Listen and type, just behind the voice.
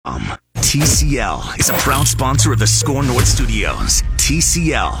TCL is a proud sponsor of the Score North Studios.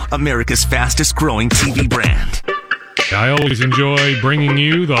 TCL, America's fastest growing TV brand. I always enjoy bringing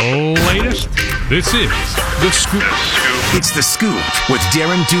you the latest. This is The Scoop. It's The Scoop with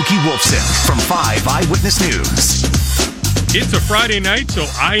Darren Dookie Wolfson from 5 Eyewitness News. It's a Friday night, so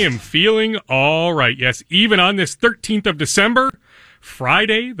I am feeling all right. Yes, even on this 13th of December,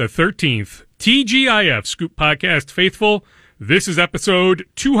 Friday the 13th. TGIF, Scoop Podcast Faithful. This is episode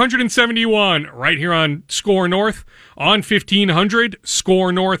 271 right here on Score North on 1500,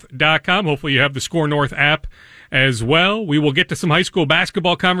 scorenorth.com. Hopefully you have the Score North app as well. We will get to some high school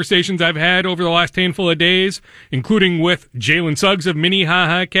basketball conversations I've had over the last handful of days, including with Jalen Suggs of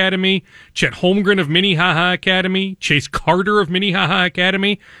Minnehaha Academy, Chet Holmgren of Minnehaha Academy, Chase Carter of Minnehaha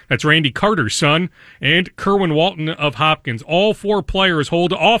Academy, that's Randy Carter's son, and Kerwin Walton of Hopkins. All four players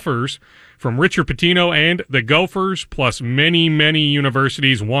hold offers from Richard Pitino and the Gophers, plus many, many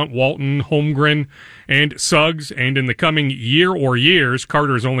universities want Walton, Holmgren, and Suggs. And in the coming year or years,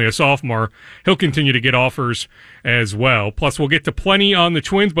 Carter is only a sophomore, he'll continue to get offers as well. Plus, we'll get to plenty on the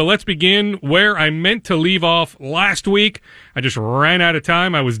Twins, but let's begin where I meant to leave off last week. I just ran out of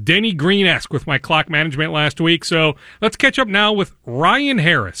time. I was Denny Green-esque with my clock management last week, so let's catch up now with Ryan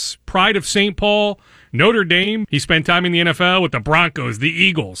Harris, pride of St. Paul, Notre Dame. He spent time in the NFL with the Broncos, the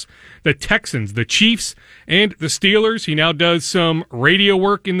Eagles, the Texans, the Chiefs, and the Steelers. He now does some radio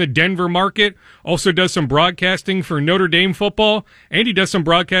work in the Denver market, also does some broadcasting for Notre Dame football, and he does some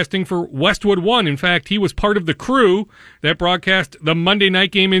broadcasting for Westwood One. In fact, he was part of the crew that broadcast the Monday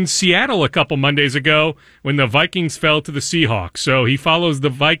night game in Seattle a couple Mondays ago when the Vikings fell to the Seahawks. So he follows the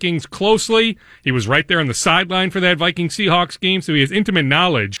Vikings closely. He was right there on the sideline for that Vikings-Seahawks game, so he has intimate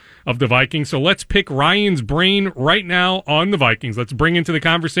knowledge of the Vikings. So let's pick Ryan's brain right now on the Vikings. Let's bring into the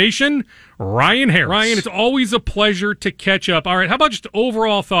conversation Ryan Harris. Ryan, it's always a pleasure to catch up. All right, how about just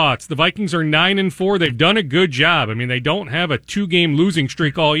overall thoughts? The Vikings are 9-4. They've done a good job. I mean, they don't have a two-game losing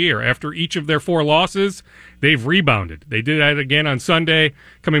streak all year. After each of their four losses, they've rebounded. They did that again on Sunday,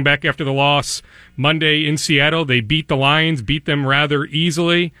 coming back after the loss Monday in Seattle. They beat the Lions, beat them rather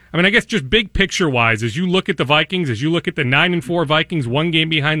easily. I mean, I guess just big picture-wise, as you look at the Vikings, as you look at the 9-4 Vikings, one game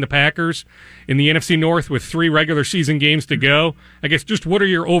behind the Packers in the NFC North with 3 regular season games to go, I guess just what are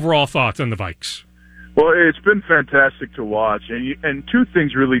your overall thoughts on the Vikes? Well, it's been fantastic to watch, and two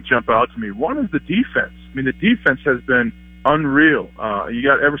things really jump out to me. One is the defense. I mean, the defense has been unreal. You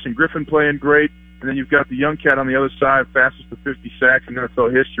got Everson Griffin playing great, and then you've got the young cat on the other side, fastest to 50 sacks in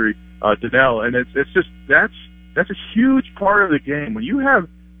NFL history, Donnell. And it's just that's a huge part of the game. When you have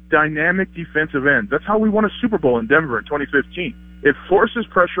dynamic defensive ends, that's how we won a Super Bowl in Denver in 2015. It forces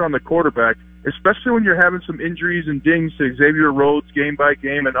pressure on the quarterback, especially when you're having some injuries and dings to Xavier Rhodes game by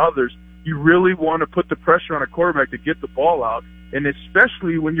game and others. You really want to put the pressure on a quarterback to get the ball out, and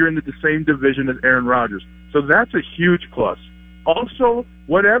especially when you're in the same division as Aaron Rodgers. So that's a huge plus. Also,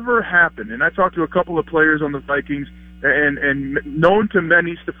 whatever happened, and I talked to a couple of players on the Vikings, and known to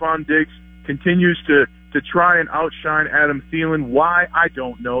many, Stephon Diggs continues to try and outshine Adam Thielen. Why? I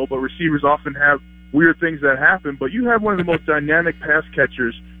don't know, but receivers often have weird things that happen. But you have one of the most dynamic pass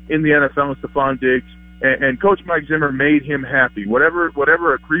catchers in the NFL, Stephon Diggs, and Coach Mike Zimmer made him happy. Whatever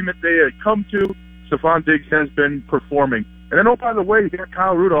agreement they had come to, Stephon Diggs has been performing. And then, oh, by the way, you got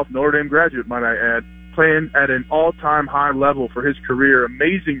Kyle Rudolph, Notre Dame graduate, might I add, playing at an all-time high level for his career.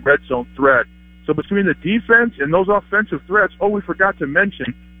 Amazing red zone threat. So between the defense and those offensive threats, oh, we forgot to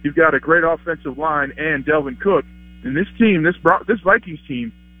mention, you've got a great offensive line and Delvin Cook. And this team, this Vikings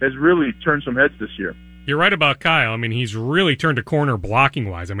team, has really turned some heads this year. You're right about Kyle. I mean, he's really turned a corner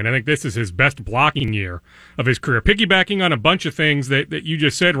blocking-wise. I mean, I think this is his best blocking year of his career. Piggybacking on a bunch of things that you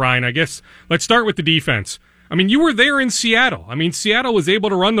just said, Ryan, I guess let's start with the defense. I mean, you were there in Seattle. I mean, Seattle was able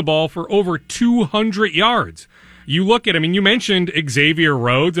to run the ball for over 200 yards. You look at, I mean, you mentioned Xavier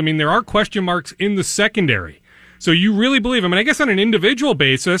Rhodes. I mean, there are question marks in the secondary. So you really believe, I mean, I guess on an individual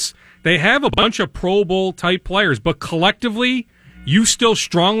basis, they have a bunch of Pro Bowl-type players, but collectively, you still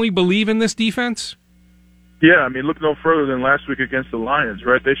strongly believe in this defense? Yeah, I mean, look no further than last week against the Lions,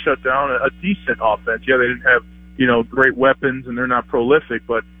 right? They shut down a decent offense. Yeah, they didn't have, great weapons, and they're not prolific,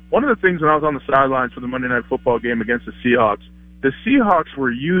 but one of the things when I was on the sidelines for the Monday Night Football game against the Seahawks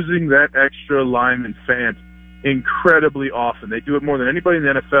were using that extra lineman Fant incredibly often. They do it more than anybody in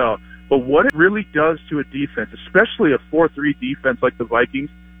the NFL. But what it really does to a defense, especially a 4-3 defense like the Vikings,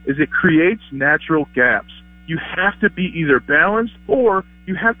 is it creates natural gaps. You have to be either balanced or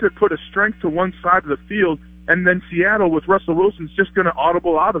you have to put a strength to one side of the field, and then Seattle with Russell Wilson's just going to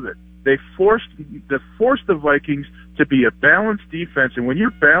audible out of it. They forced the Vikings to be a balanced defense, and when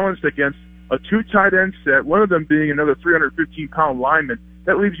you're balanced against a 2 tight end set, one of them being another 315-pound lineman,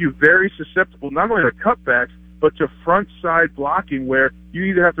 that leaves you very susceptible not only to cutbacks, but to front side blocking, where you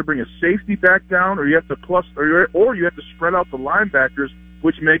either have to bring a safety back down, or you have to or you have to spread out the linebackers,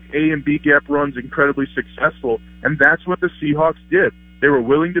 which make A and B gap runs incredibly successful. And that's what the Seahawks did. They were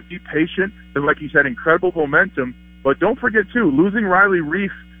willing to be patient. The Vikings had incredible momentum. But don't forget, too, losing Riley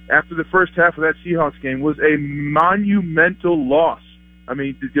Reef after the first half of that Seahawks game was a monumental loss. I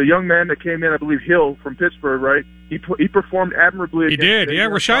mean, the young man that came in, I believe Hill from Pittsburgh, right? He performed admirably. He did, yeah,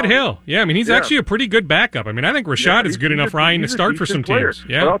 Rashad Hill. Yeah, I mean, he's actually a pretty good backup. I mean, I think Rashad is good enough, Ryan, to start for some player. teams.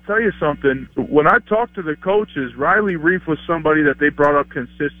 Yeah. But I'll tell you something. When I talked to the coaches, Riley Reef was somebody that they brought up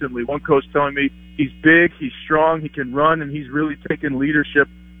consistently. One coach telling me he's big, he's strong, he can run, and he's really taken leadership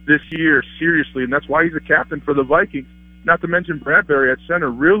this year seriously, and that's why he's a captain for the Vikings. Not to mention Bradbury at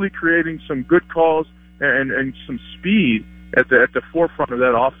center, really creating some good calls and some speed at the forefront of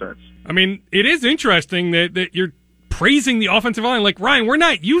that offense. I mean, it is interesting that you're praising the offensive line. Like, Ryan, we're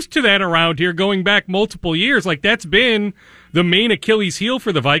not used to that around here going back multiple years. Like, that's been the main Achilles heel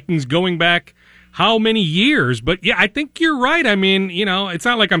for the Vikings going back how many years? But, yeah, I think you're right. I mean, you know, it's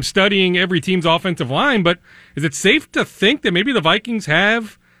not like I'm studying every team's offensive line, but is it safe to think that maybe the Vikings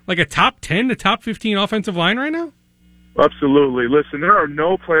have like a top 10 to top 15 offensive line right now? Absolutely. Listen, there are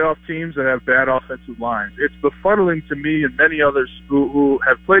no playoff teams that have bad offensive lines. It's befuddling to me and many others who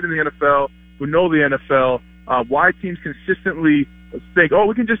have played in the NFL, who know the NFL, why teams consistently think, oh,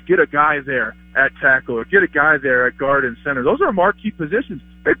 we can just get a guy there at tackle or get a guy there at guard and center. Those are marquee positions.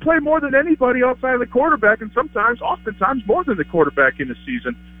 They play more than anybody outside of the quarterback, and oftentimes more than the quarterback in the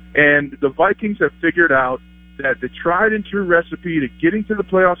season. And the Vikings have figured out that the tried and true recipe to getting to the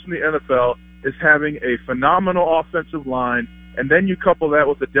playoffs in the NFL is having a phenomenal offensive line, and then you couple that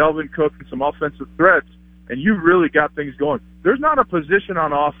with the Delvin Cook and some offensive threats, and you've really got things going. There's not a position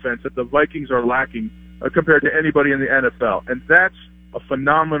on offense that the Vikings are lacking compared to anybody in the NFL, and that's a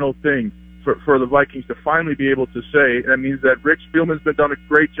phenomenal thing for the Vikings to finally be able to say. That means that Rick Spielman's been done a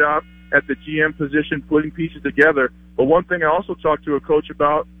great job at the GM position putting pieces together. But one thing I also talked to a coach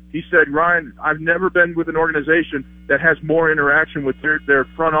about, he said, Ryan, I've never been with an organization that has more interaction with their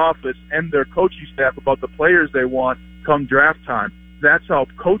front office and their coaching staff about the players they want come draft time. That's how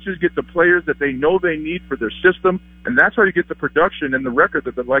coaches get the players that they know they need for their system, and that's how you get the production and the record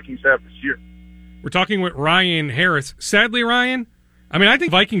that the Vikings have this year. We're talking with Ryan Harris. Sadly, Ryan, I mean, I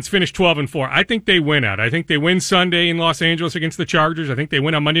think Vikings finish 12-4. I think they win out. I think they win Sunday in Los Angeles against the Chargers. I think they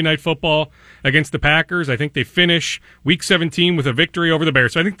win on Monday Night Football against the Packers. I think they finish Week 17 with a victory over the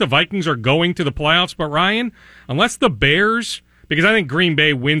Bears. So I think the Vikings are going to the playoffs. But, Ryan, unless the Bears, because I think Green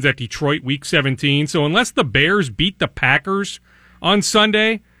Bay wins at Detroit Week 17, so unless the Bears beat the Packers on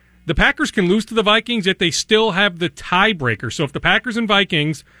Sunday, the Packers can lose to the Vikings, yet they still have the tiebreaker. So if the Packers and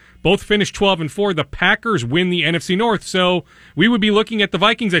Vikings both finish 12-4, the Packers win the NFC North. So we would be looking at the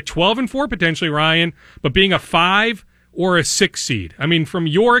Vikings at 12-4 potentially, Ryan, but being a 5 or a 6 seed. I mean, from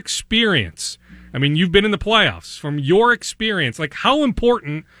your experience, I mean, you've been in the playoffs. From your experience, like, how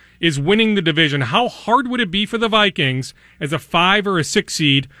important is winning the division? How hard would it be for the Vikings as a 5 or a 6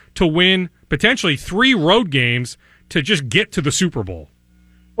 seed to win potentially 3 road games to just get to the Super Bowl?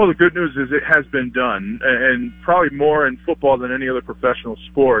 Well, the good news is it has been done, and probably more in football than any other professional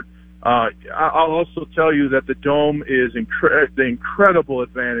sport. I'll also tell you that the Dome is the incredible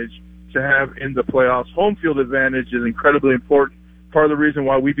advantage to have in the playoffs. Home field advantage is incredibly important. Part of the reason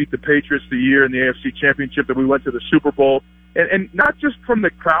why we beat the Patriots the year in the AFC Championship, that we went to the Super Bowl, and not just from the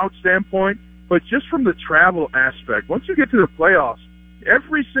crowd standpoint, but just from the travel aspect. Once you get to the playoffs,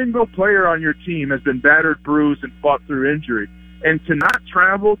 every single player on your team has been battered, bruised, and fought through injury. And to not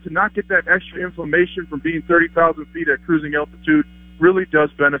travel, to not get that extra inflammation from being 30,000 feet at cruising altitude really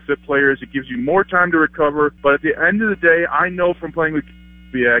does benefit players. It gives you more time to recover. But at the end of the day, I know from playing with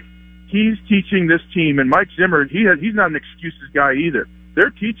Biak, he's teaching this team, and Mike Zimmer, he's not an excuses guy either.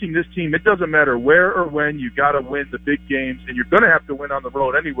 They're teaching this team, it doesn't matter where or when, you got to win the big games, and you're going to have to win on the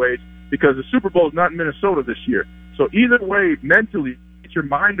road anyways, because the Super Bowl is not in Minnesota this year. So either way, mentally, get your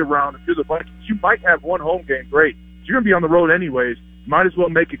mind around, if you're the Vikings, you might have one home game, great. You're going to be on the road anyways. Might as well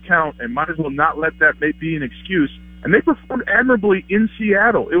make it count, and might as well not let that be an excuse. And they performed admirably in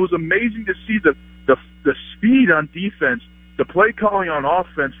Seattle. It was amazing to see the speed on defense, the play calling on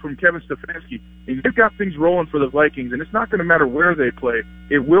offense from Kevin Stefanski. And they've got things rolling for the Vikings, and it's not going to matter where they play.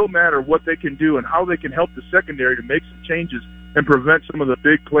 It will matter what they can do and how they can help the secondary to make some changes and prevent some of the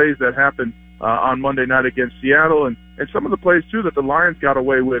big plays that happened on Monday night against Seattle, and some of the plays, too, that the Lions got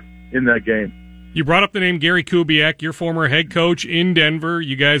away with in that game. You brought up the name Gary Kubiak, your former head coach in Denver.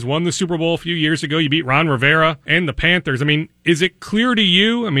 You guys won the Super Bowl a few years ago. You beat Ron Rivera and the Panthers. I mean, is it clear to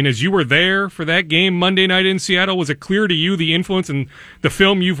you, as you were there for that game Monday night in Seattle, was it clear to you the influence in the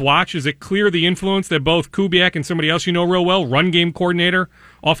film you've watched? Is it clear the influence that both Kubiak and somebody else you know real well, run game coordinator,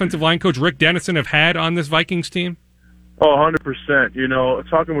 offensive line coach Rick Dennison, have had on this Vikings team? Oh, 100%.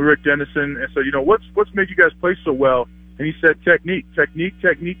 Talking with Rick Dennison, and so, what's made you guys play so well? And he said technique.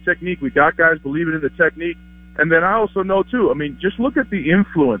 We got guys believing in the technique. And then I also know, too, just look at the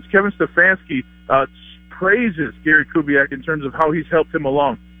influence. Kevin Stefanski praises Gary Kubiak in terms of how he's helped him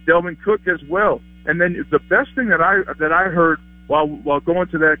along. Delvin Cook as well. And then the best thing that I heard while going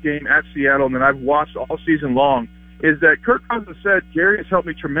to that game at Seattle and that I've watched all season long is that Kirk Cousins said, Gary has helped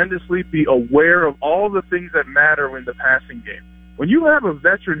me tremendously be aware of all the things that matter in the passing game. When you have a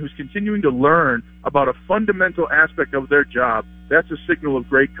veteran who's continuing to learn about a fundamental aspect of their job, that's a signal of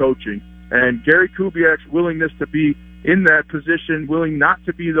great coaching. And Gary Kubiak's willingness to be in that position, willing not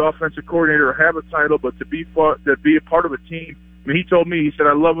to be the offensive coordinator or have a title, but to be a part of a team. He told me, he said,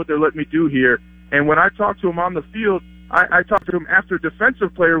 I love what they're letting me do here. And when I talked to him on the field, I talked to him after a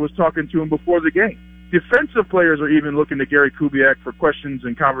defensive player was talking to him before the game. Defensive players are even looking to Gary Kubiak for questions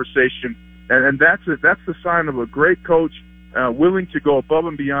and conversation. And that's the sign of a great coach, willing to go above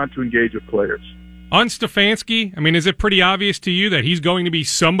and beyond to engage with players. On Stefanski, is it pretty obvious to you that he's going to be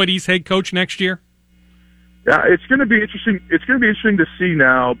somebody's head coach next year? Yeah, it's going to be interesting. It's going to be interesting to see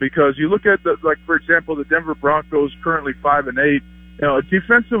now because you look at for example, the Denver Broncos currently 5-8.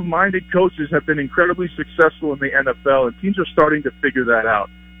 Defensive-minded coaches have been incredibly successful in the NFL, and teams are starting to figure that out.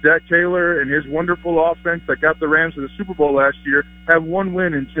 Zach Taylor and his wonderful offense that got the Rams to the Super Bowl last year have one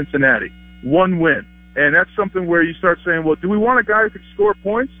win in Cincinnati. One win. And that's something where you start saying, well, do we want a guy who can score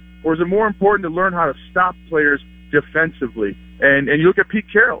points, or is it more important to learn how to stop players defensively? And you look at Pete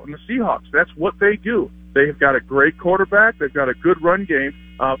Carroll and the Seahawks. That's what they do. They've got a great quarterback. They've got a good run game.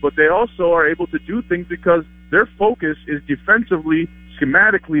 But they also are able to do things because their focus is defensively,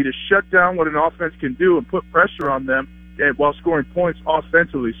 schematically, to shut down what an offense can do and put pressure on them while scoring points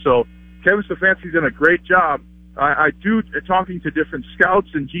offensively. So Kevin Stefanski's done a great job. I do, talking to different scouts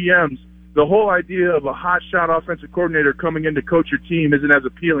and GMs, the whole idea of a hot-shot offensive coordinator coming in to coach your team isn't as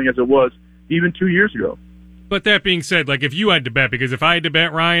appealing as it was even 2 years ago. But that being said, if you had to bet, because if I had to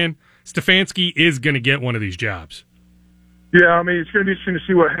bet, Ryan, Stefanski is going to get one of these jobs. Yeah, it's going to be interesting to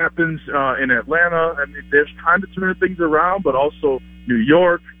see what happens in Atlanta. There's time to turn things around, but also New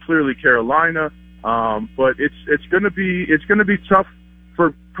York, clearly Carolina. But it's going to be tough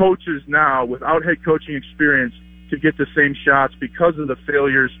for coaches now without head coaching experience to get the same shots because of the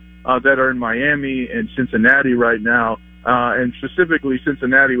failures that are in Miami and Cincinnati right now, and specifically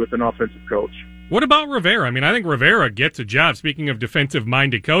Cincinnati with an offensive coach. What about Rivera? I think Rivera gets a job. Speaking of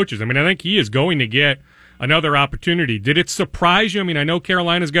defensive-minded coaches, I think he is going to get another opportunity. Did it surprise you? I know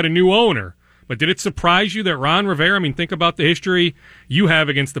Carolina's got a new owner, but did it surprise you that Ron Rivera, think about the history you have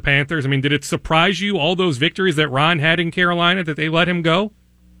against the Panthers. Did it surprise you, all those victories that Ron had in Carolina, that they let him go?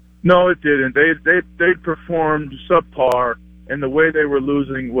 No, it didn't. They performed subpar, and the way they were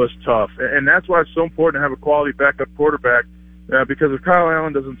losing was tough. And that's why it's so important to have a quality backup quarterback, because if Kyle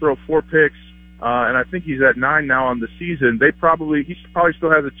Allen doesn't throw 4 picks, and I think he's at 9 now on the season, he probably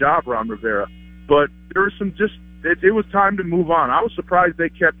still has a job, Ron Rivera. But there was it was time to move on. I was surprised they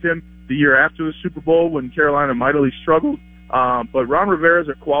kept him the year after the Super Bowl when Carolina mightily struggled. But Ron Rivera is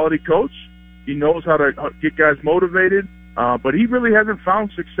a quality coach. He knows how to get guys motivated, but he really hasn't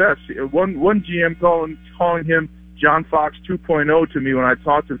found success. One GM calling him John Fox 2.0 to me when I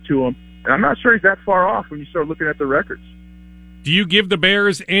talked to him, and I'm not sure he's that far off when you start looking at the records. Do you give the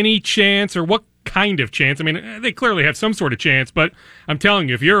Bears any chance, or what kind of chance? They clearly have some sort of chance, but I'm telling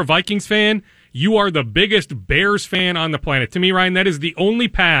you, if you're a Vikings fan, you are the biggest Bears fan on the planet. To me, Ryan, that is the only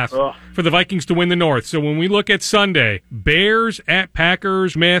path for the Vikings to win the North. So when we look at Sunday, Bears at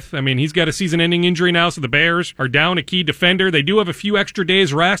Packers, Smith, he's got a season-ending injury now, so the Bears are down a key defender. They do have a few extra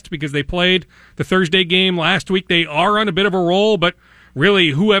days rest because they played the Thursday game last week. They are on a bit of a roll, but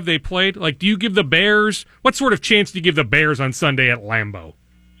really, who have they played? Do you give the Bears, what sort of chance do you give the Bears on Sunday at Lambeau?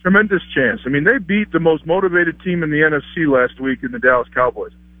 Tremendous chance. They beat the most motivated team in the NFC last week in the Dallas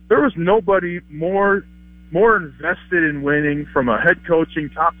Cowboys. There was nobody more invested in winning from a head coaching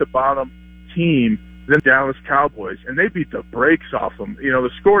top-to-bottom team than Dallas Cowboys, and they beat the brakes off them. The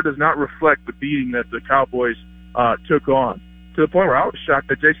score does not reflect the beating that the Cowboys took on, to the point where I was shocked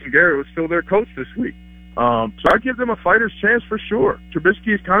that Jason Garrett was still their coach this week. So I give them a fighter's chance for sure.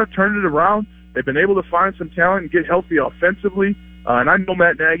 Trubisky has kind of turned it around. They've been able to find some talent and get healthy offensively. And I know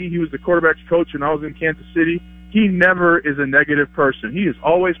Matt Nagy. He was the quarterback's coach when I was in Kansas City. He never is a negative person. He is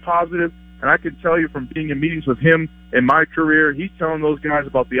always positive. And I can tell you from being in meetings with him in my career, he's telling those guys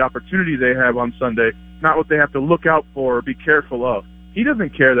about the opportunity they have on Sunday, not what they have to look out for or be careful of. He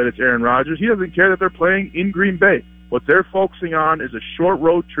doesn't care that it's Aaron Rodgers. He doesn't care that they're playing in Green Bay. What they're focusing on is a short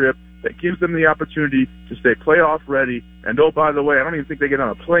road trip that gives them the opportunity to stay playoff ready. And oh, by the way, I don't even think they get on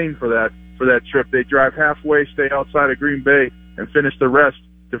a plane for that trip. They drive halfway, stay outside of Green Bay, and finish the rest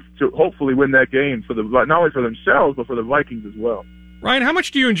to hopefully win that game for not only for themselves but for the Vikings as well. Ryan, how much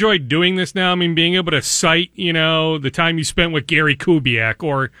do you enjoy doing this now? I mean, being able to cite, the time you spent with Gary Kubiak,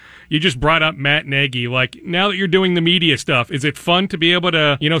 or you just brought up Matt Nagy. Like, now that you're doing the media stuff, is it fun to be able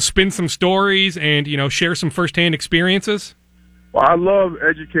to, spin some stories and, share some firsthand experiences? Well, I love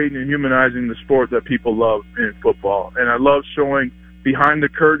educating and humanizing the sport that people love in football, and I love showing behind the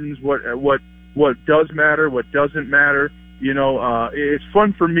curtains what does matter, what doesn't matter. It's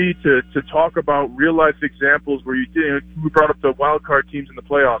fun for me to talk about real life examples where we brought up the wild card teams in the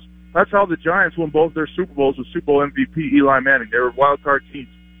playoffs. That's how the Giants won both their Super Bowls with Super Bowl MVP Eli Manning. They were wild card teams.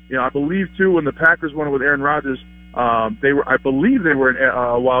 I believe too when the Packers won it with Aaron Rodgers, I believe they were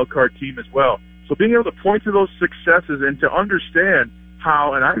a wild card team as well. So being able to point to those successes and to understand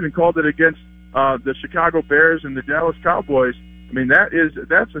how, and I even called it against the Chicago Bears and the Dallas Cowboys. I mean,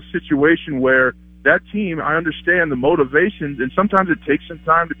 that's a situation where that team, I understand the motivations, and sometimes it takes some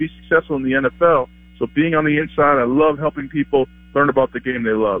time to be successful in the NFL. So being on the inside, I love helping people learn about the game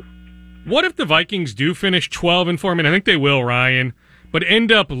they love. What if the Vikings do finish 12-4? I mean, I think they will, Ryan, but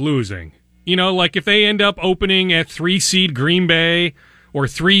end up losing. Like if they end up opening at 3-seed Green Bay or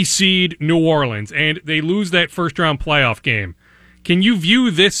 3-seed New Orleans, and they lose that first-round playoff game, can you view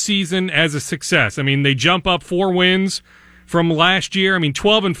this season as a success? I mean, they jump up 4 wins from last year. I mean,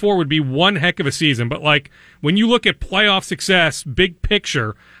 12-4 would be one heck of a season, but when you look at playoff success, big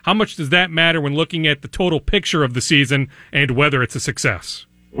picture, how much does that matter when looking at the total picture of the season and whether it's a success?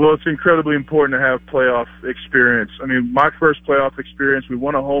 Well, it's incredibly important to have playoff experience. I mean, my first playoff experience, we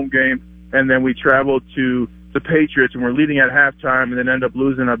won a home game, and then we traveled to the Patriots, and we're leading at halftime, and then end up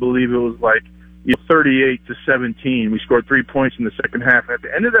losing. I believe it was 38-17. We scored 3 points in the second half. And at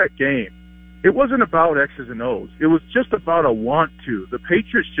the end of that game, it wasn't about X's and O's. It was just about a want to. The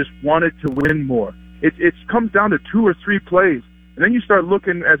Patriots just wanted to win more. It comes down to 2 or 3 plays. And then you start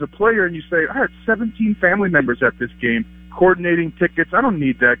looking as a player and you say, I had 17 family members at this game coordinating tickets. I don't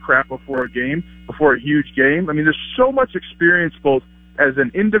need that crap before a huge game. I mean, there's so much experience both as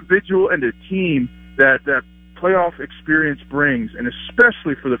an individual and a team that playoff experience brings, and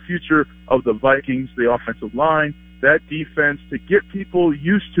especially for the future of the Vikings, the offensive line, that defense, to get people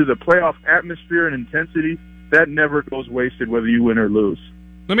used to the playoff atmosphere and intensity, that never goes wasted whether you win or lose.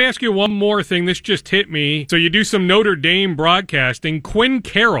 Let me ask you one more thing. This just hit me. So you do some Notre Dame broadcasting. Quinn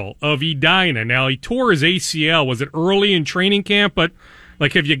Carroll of Edina. Now, he tore his ACL. Was it early in training camp? But,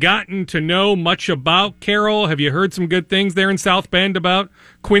 have you gotten to know much about Carroll? Have you heard some good things there in South Bend about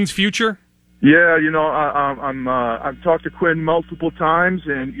Quinn's future? Yeah, I've talked to Quinn multiple times,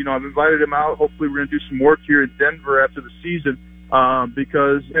 and, I've invited him out. Hopefully we're going to do some work here in Denver after the season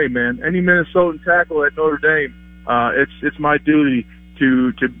because, hey, man, any Minnesotan tackle at Notre Dame, it's my duty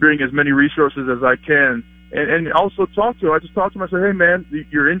to bring as many resources as I can and also talk to him. I just talked to him. I said, hey, man,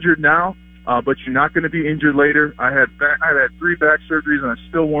 you're injured now, but you're not going to be injured later. I had 3 back surgeries, and I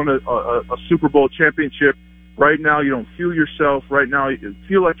still won a Super Bowl championship. Right now, you don't feel yourself. Right now, you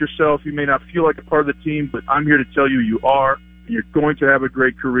feel like yourself. You may not feel like a part of the team, but I'm here to tell you, you are. You're going to have a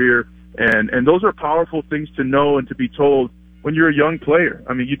great career. And those are powerful things to know and to be told when you're a young player.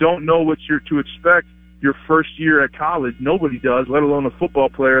 I mean, you don't know what you're to expect your first year at college. Nobody does, let alone a football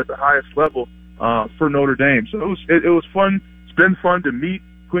player at the highest level for Notre Dame. So it was fun. It's been fun to meet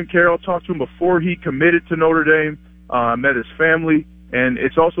Quinn Carroll, talk to him before he committed to Notre Dame, met his family. And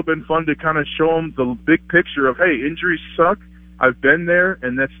it's also been fun to kind of show them the big picture of, hey, injuries suck. I've been there,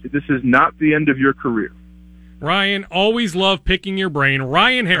 and this is not the end of your career. Ryan, always love picking your brain.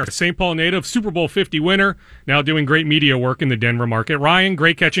 Ryan Harris, St. Paul native, Super Bowl 50 winner, now doing great media work in the Denver market. Ryan,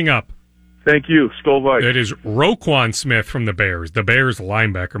 great catching up. Thank you. Skol Vikes. That is Roquan Smith from the Bears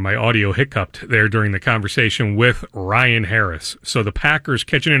linebacker. My audio hiccuped there during the conversation with Ryan Harris. So the Packers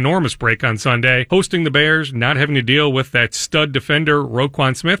catch an enormous break on Sunday, hosting the Bears, not having to deal with that stud defender,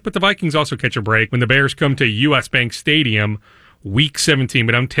 Roquan Smith. But the Vikings also catch a break when the Bears come to U.S. Bank Stadium, Week 17.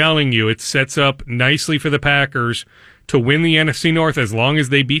 But I'm telling you, it sets up nicely for the Packers to win the NFC North as long as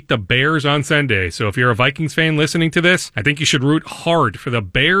they beat the Bears on Sunday. So if you're a Vikings fan listening to this, I think you should root hard for the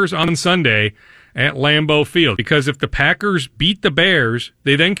Bears on Sunday at Lambeau Field. Because if the Packers beat the Bears,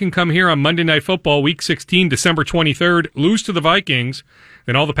 they then can come here on Monday Night Football, Week 16, December 23rd, lose to the Vikings.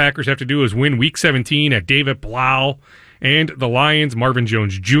 Then all the Packers have to do is win Week 17 at David Blau And the Lions, Marvin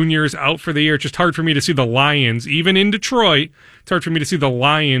Jones Jr. is out for the year. It's just hard for me to see the Lions, even in Detroit, it's hard for me to see the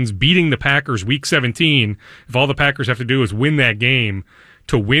Lions beating the Packers Week 17 if all the Packers have to do is win that game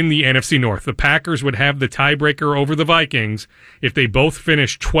to win the NFC North. The Packers would have the tiebreaker over the Vikings if they both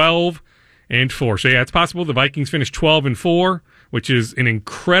finish 12-4. So, yeah, it's possible the Vikings finish 12-4, which is an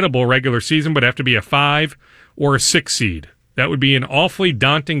incredible regular season, but have to be a 5 or a 6 seed. That would be an awfully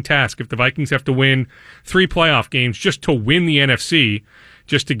daunting task if the Vikings have to win 3 playoff games just to win the NFC,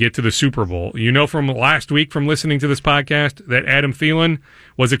 just to get to the Super Bowl. You know from last week from listening to this podcast that Adam Thielen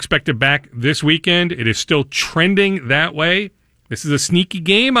was expected back this weekend. It is still trending that way. This is a sneaky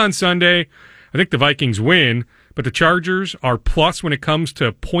game on Sunday. I think the Vikings win, but the Chargers are plus when it comes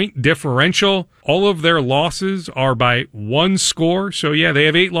to point differential. All of their losses are by 1 score. So, yeah, they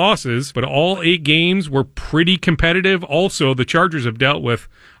have 8 losses, but all 8 games were pretty competitive. Also, the Chargers have dealt with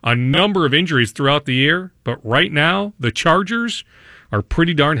a number of injuries throughout the year, but right now, the Chargers are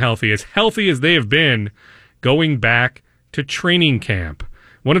pretty darn healthy as they have been going back to training camp.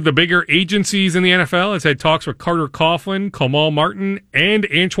 One of the bigger agencies in the NFL has had talks with Carter Coughlin, Kamal Martin, and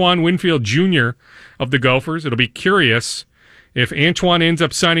Antoine Winfield Jr. of the Gophers. It'll be curious if Antoine ends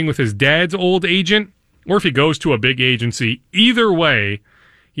up signing with his dad's old agent or if he goes to a big agency. Either way,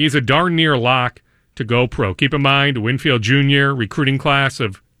 he's a darn near lock to go pro. Keep in mind, Winfield Jr., recruiting class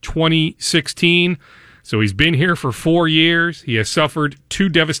of 2016. So he's been here for 4 years. He has suffered 2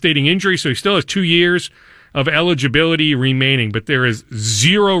 devastating injuries, so he still has 2 years of eligibility remaining, but there is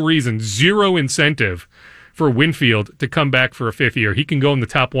zero reason, zero incentive for Winfield to come back for a 5th year. He can go in the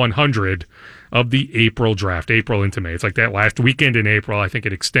top 100 of the April draft, April into May. It's like that last weekend in April. I think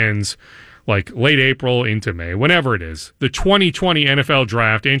it extends like late April into May, whenever it is. The 2020 NFL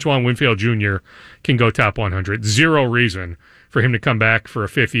draft, Antoine Winfield Jr. can go top 100. Zero reason for him to come back for a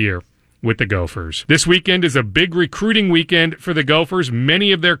 5th year with the Gophers. This weekend is a big recruiting weekend for the Gophers.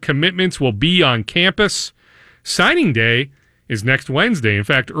 Many of their commitments will be on campus. Signing day is next Wednesday. In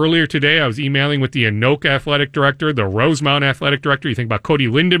fact, earlier today, I was emailing with the Anoka athletic director, the Rosemount athletic director. You think about Cody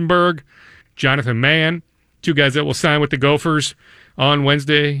Lindenberg, Jonathan Mann, 2 guys that will sign with the Gophers on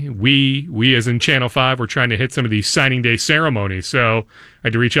Wednesday. We as in Channel 5, we're trying to hit some of these signing day ceremonies. So I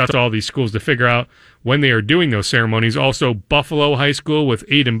had to reach out to all these schools to figure out when they are doing those ceremonies. Also, Buffalo High School with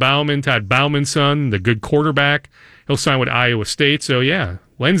Aiden Bauman, Todd Bauman's son, the good quarterback. He'll sign with Iowa State. So, yeah,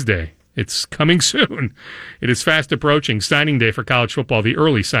 Wednesday. It's coming soon. It is fast approaching. Signing day for college football, the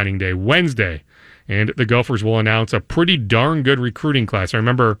early signing day, Wednesday. And the Gophers will announce a pretty darn good recruiting class. I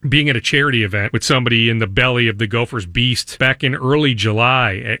remember being at a charity event with somebody in the belly of the Gophers beast back in early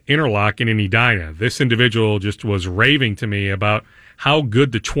July at Interlochen in Edina. This individual just was raving to me about how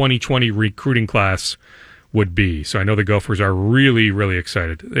good the 2020 recruiting class would be. So I know the Gophers are really, really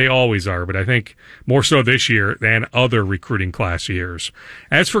excited. They always are, but I think more so this year than other recruiting class years.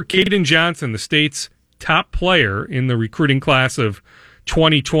 As for Caden Johnson, the state's top player in the recruiting class of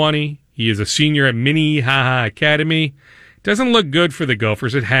 2020, he is a senior at Minnehaha Academy. Doesn't look good for the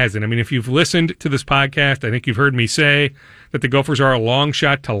Gophers. It hasn't. I mean, if you've listened to this podcast, I think you've heard me say that the Gophers are a long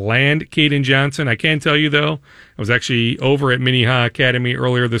shot to land Caden Johnson. I can tell you, though, I was actually over at Minnehaha Academy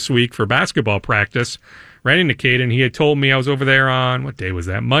earlier this week for basketball practice. Ran into Caden. He had told me, I was over there on, what day was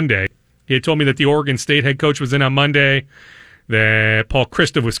that? Monday. He had told me that the Oregon State head coach was in on Monday, that Paul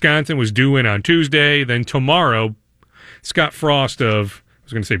Christ of Wisconsin was due in on Tuesday. Then tomorrow, Scott Frost of, I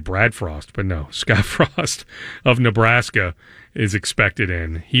was going to say Brad Frost, but no, Scott Frost of Nebraska is expected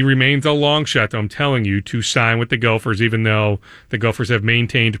in. He remains a long shot, though, I'm telling you, to sign with the Gophers, even though the Gophers have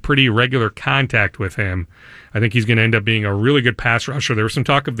maintained pretty regular contact with him. I think he's going to end up being a really good pass rusher. There was some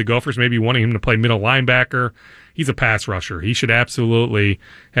talk of the Gophers maybe wanting him to play middle linebacker. He's a pass rusher. He should absolutely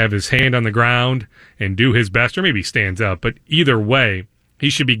have his hand on the ground and do his best, or maybe he stands up. But either way, he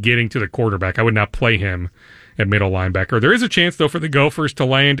should be getting to the quarterback. I would not play him at middle linebacker. There is a chance, though, for the Gophers to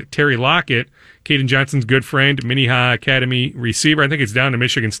land Terry Lockett, Caden Johnson's good friend, Minnehaha Academy receiver. I think it's down to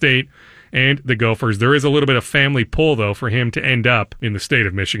Michigan State and the Gophers. There is a little bit of family pull, though, for him to end up in the state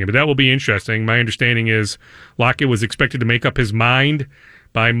of Michigan. But that will be interesting. My understanding is Lockett was expected to make up his mind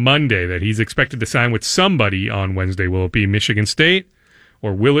by Monday, that he's expected to sign with somebody on Wednesday. Will it be Michigan State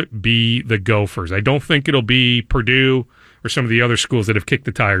or will it be the Gophers? I don't think it'll be Purdue or some of the other schools that have kicked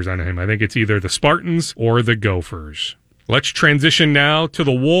the tires on him. I think it's either the Spartans or the Gophers. Let's transition now to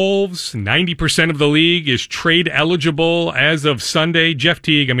the Wolves. 90% of the league is trade eligible as of Sunday. Jeff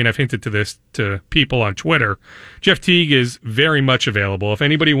Teague, I mean, I've hinted to this to people on Twitter. Jeff Teague is very much available. If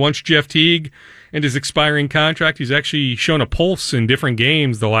anybody wants Jeff Teague and his expiring contract, he's actually shown a pulse in different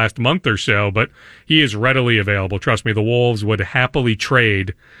games the last month or so, but he is readily available. Trust me, the Wolves would happily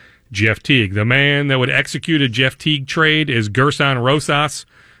trade Jeff Teague. The man that would execute a Jeff Teague trade is Gerson Rosas,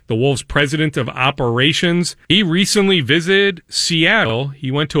 the Wolves' president of operations. He recently visited Seattle. He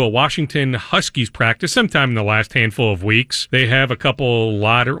went to a Washington Huskies practice sometime in the last handful of weeks. They have a couple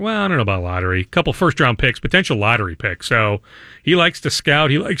couple first-round picks, potential lottery picks. So he likes to scout.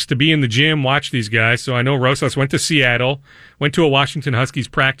 He likes to be in the gym, watch these guys. So I know Rosas went to Seattle, went to a Washington Huskies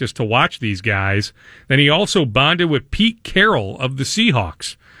practice to watch these guys. Then he also bonded with Pete Carroll of the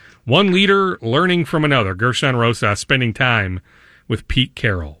Seahawks. One leader learning from another. Gerson Rosas spending time with Pete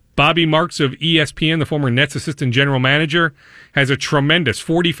Carroll. Bobby Marks of ESPN, the former Nets assistant general manager, has a tremendous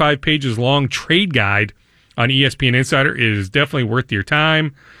 45 pages long trade guide on ESPN Insider. It is definitely worth your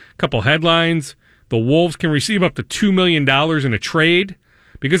time. A couple headlines. The Wolves can receive up to $2 million in a trade.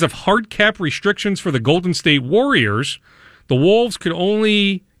 Because of hard cap restrictions for the Golden State Warriors, the Wolves could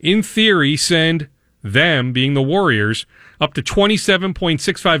only, in theory, send them, being the Warriors, up to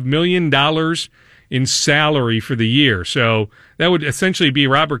 $27.65 million in salary for the year. So that would essentially be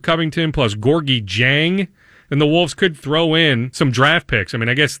Robert Covington plus Gorgie Jang. And the Wolves could throw in some draft picks. I mean,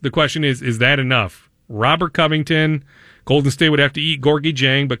 I guess the question is that enough? Robert Covington, Golden State would have to eat Gorgie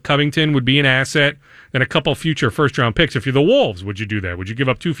Jang, but Covington would be an asset. Then a couple future first-round picks. If you're the Wolves, would you do that? Would you give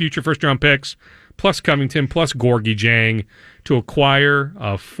up 2 future first-round picks plus Covington plus Gorgie Jang to acquire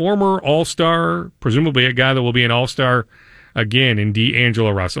a former All-Star, presumably a guy that will be an All-Star again in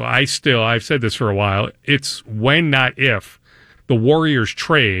D'Angelo Russell? I've said this for a while. It's when, not if, the Warriors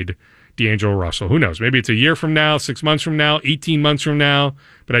trade D'Angelo Russell. Who knows? Maybe it's a year from now, 6 months from now, 18 months from now.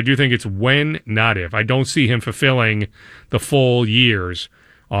 But I do think it's when, not if. I don't see him fulfilling the full years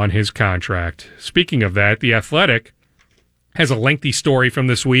on his contract. Speaking of that, The Athletic has a lengthy story from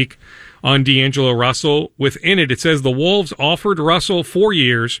this week on D'Angelo Russell. Within it, it says the Wolves offered Russell 4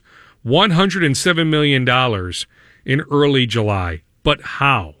 years, $107 million in early July. But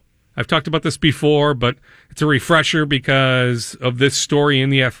how? I've talked about this before, but it's a refresher because of this story in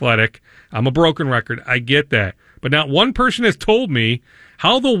The Athletic. I'm a broken record. I get that. But not one person has told me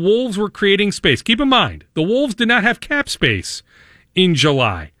how the Wolves were creating space. Keep in mind, the Wolves did not have cap space in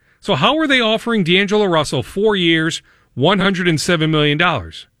July. So how are they offering D'Angelo Russell 4 years, $107 million?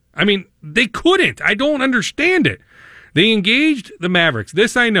 I mean, they couldn't. I don't understand it. They engaged the Mavericks.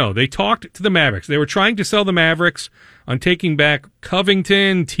 This I know. They talked to the Mavericks. They were trying to sell the Mavericks on taking back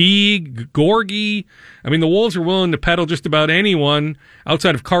Covington, Teague, Gorgie. I mean, the Wolves are willing to peddle just about anyone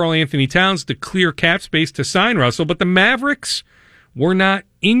outside of Karl Anthony Towns to clear cap space to sign Russell, but the Mavericks were not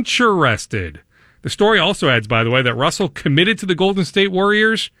interested. The story also adds, by the way, that Russell committed to the Golden State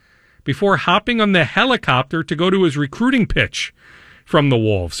Warriors before hopping on the helicopter to go to his recruiting pitch from the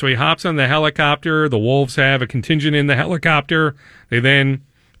Wolves. So he hops on the helicopter. The Wolves have a contingent in the helicopter. They then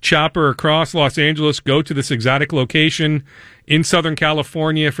chopper across Los Angeles, go to this exotic location in Southern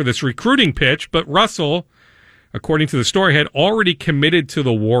California for this recruiting pitch. But Russell, according to the story, had already committed to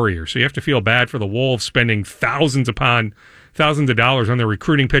the Warriors. So you have to feel bad for the Wolves spending thousands upon thousands of dollars on their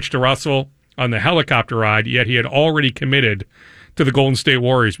recruiting pitch to Russell on the helicopter ride, yet he had already committed to the Golden State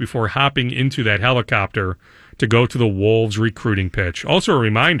Warriors before hopping into that helicopter to go to the Wolves recruiting pitch. Also a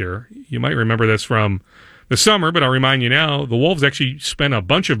reminder, you might remember this from the summer, but I'll remind you now, the Wolves actually spent a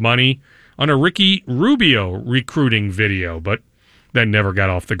bunch of money on a Ricky Rubio recruiting video, but that never got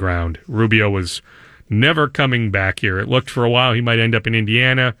off the ground. Rubio was never coming back here. It looked for a while he might end up in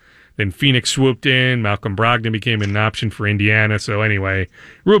Indiana. Then Phoenix swooped in. Malcolm Brogdon became an option for Indiana. So anyway,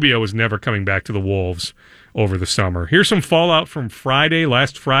 Rubio was never coming back to the Wolves over the summer. Here's some fallout from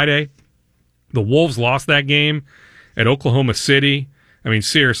last Friday. The Wolves lost that game at Oklahoma City. I mean,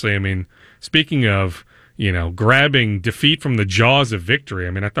 seriously, speaking of, grabbing defeat from the jaws of victory,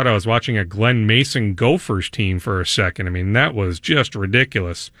 I thought I was watching a Glenn Mason Gophers team for a second. That was just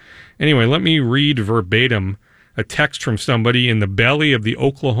ridiculous. Anyway, let me read verbatim a text from somebody in the belly of the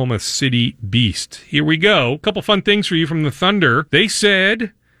Oklahoma City Beast. Here we go. A couple fun things for you from the Thunder. They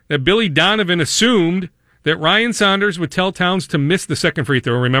said that Billy Donovan assumed that Ryan Saunders would tell Towns to miss the second free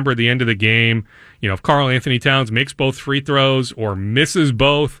throw. Remember, at the end of the game, if Karl Anthony Towns makes both free throws or misses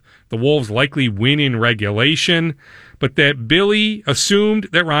both, the Wolves likely win in regulation. But that Billy assumed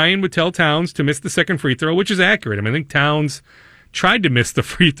that Ryan would tell Towns to miss the second free throw, which is accurate. I think Towns tried to miss the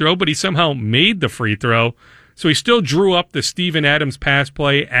free throw, but he somehow made the free throw. So he still drew up the Steven Adams pass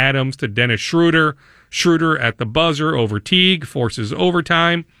play, Adams to Dennis Schroeder. Schroeder at the buzzer over Teague, forces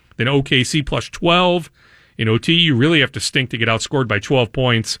overtime. Then OKC plus 12. In OT, you really have to stink to get outscored by 12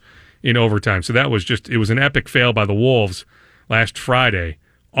 points in overtime. So that was it was an epic fail by the Wolves last Friday.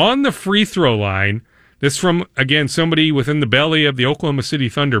 On the free throw line, this from, again, somebody within the belly of the Oklahoma City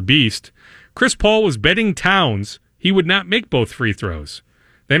Thunder Beast, Chris Paul was betting Towns he would not make both free throws.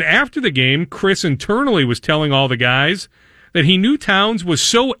 Then after the game, Chris internally was telling all the guys that he knew Towns was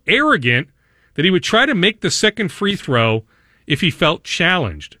so arrogant that he would try to make the second free throw if he felt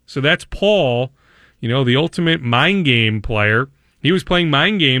challenged. So that's Paul, the ultimate mind game player. He was playing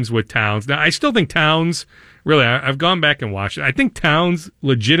mind games with Towns. Now, I still think Towns, really, I've gone back and watched it. I think Towns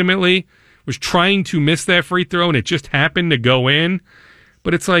legitimately was trying to miss that free throw, and it just happened to go in.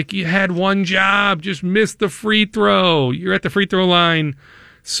 But it's like, you had one job, just miss the free throw. You're at the free throw line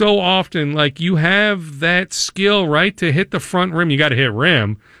so often. Like, you have that skill, right, to hit the front rim. You got to hit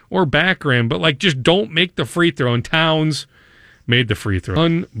rim or back rim, but, like, just don't make the free throw. And Towns made the free throw.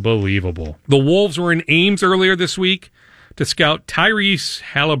 Unbelievable. The Wolves were in Ames earlier this week to scout Tyrese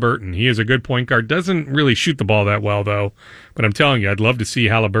Halliburton. He is a good point guard. Doesn't really shoot the ball that well, though. But I'm telling you, I'd love to see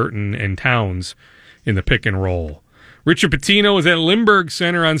Halliburton and Towns in the pick and roll. Richard Pitino was at Lindbergh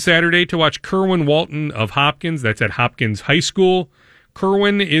Center on Saturday to watch Kerwin Walton of Hopkins. That's at Hopkins High School.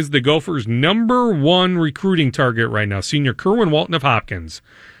 Kerwin is the Gophers' #1 recruiting target right now. Senior Kerwin Walton of Hopkins.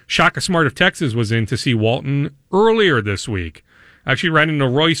 Shaka Smart of Texas was in to see Walton earlier this week. Actually ran into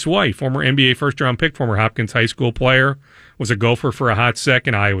Royce White, former NBA first-round pick, former Hopkins High School player, was a Gopher for a hot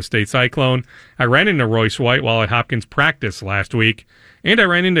second, Iowa State Cyclone. I ran into Royce White while at Hopkins practice last week, and I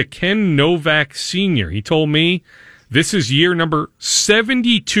ran into Ken Novak Sr. He told me this is year number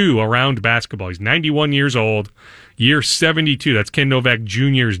 72 around basketball. He's 91 years old, year 72. That's Ken Novak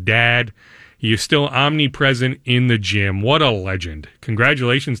Jr.'s dad. He is still omnipresent in the gym. What a legend.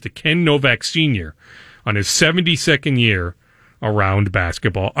 Congratulations to Ken Novak Sr. on his 72nd year around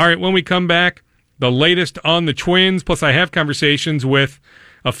basketball. All right, when we come back, the latest on the Twins, plus I have conversations with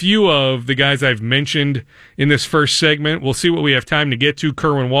a few of the guys I've mentioned in this first segment. We'll see what we have time to get to.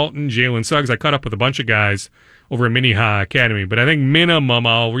 Kerwin Walton, Jalen Suggs. I caught up with a bunch of guys over at Minnehaha Academy, but I think minimum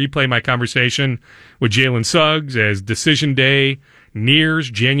I'll replay my conversation with Jalen Suggs as decision day nears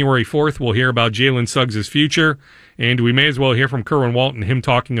January 4th. We'll hear about Jalen Suggs' future, and we may as well hear from Kerwin Walton, him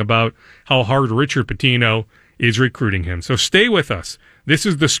talking about how hard Richard Pitino is recruiting him. So stay with us. This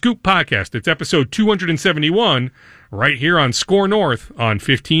is the Scoop Podcast. It's episode 271 right here on Score North on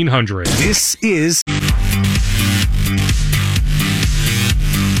 1500. This is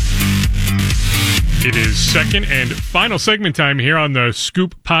It is second and final segment time here on the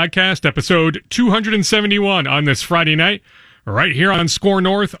Scoop Podcast, episode 271 on this Friday night, right here on Score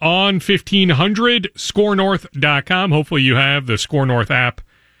North on 1500, scorenorth.com. Hopefully you have the Score North app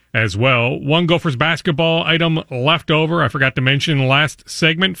as well. One Gophers basketball item left over. I forgot to mention last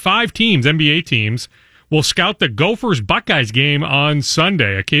segment. 5 teams, NBA teams, will scout the Gophers-Buckeyes game on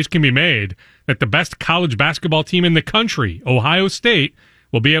Sunday. A case can be made that the best college basketball team in the country, Ohio State,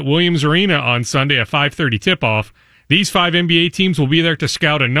 will be at Williams Arena on Sunday at 5:30 tip-off. These 5 NBA teams will be there to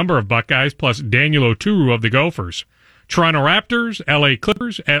scout a number of Buckeyes, plus Daniel Oturu of the Gophers. Toronto Raptors, LA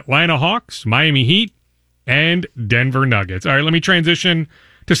Clippers, Atlanta Hawks, Miami Heat, and Denver Nuggets. All right, let me transition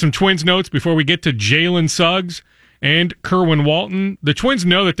to some Twins notes before we get to Jalen Suggs and Kerwin Walton. The Twins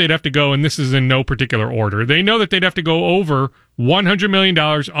know that they'd have to go, and this is in no particular order, they know that they'd have to go over $100 million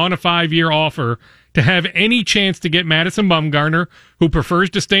on a 5-year offer to have any chance to get Madison Bumgarner, who prefers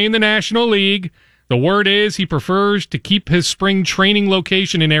to stay in the National League. The word is he prefers to keep his spring training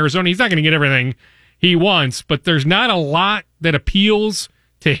location in Arizona. He's not going to get everything he wants, but there's not a lot that appeals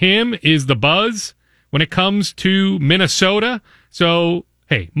to him is the buzz when it comes to Minnesota. So,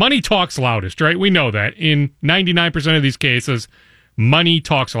 hey, money talks loudest, right? We know that. In 99% of these cases, money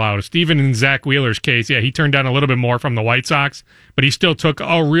talks loudest. Even in Zach Wheeler's case, yeah, he turned down a little bit more from the White Sox, but he still took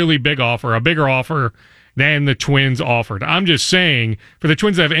a really big offer, a bigger offer than the Twins offered. I'm just saying, for the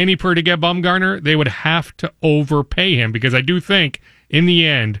Twins to have any prayer to get Bumgarner, they would have to overpay him, because I do think, in the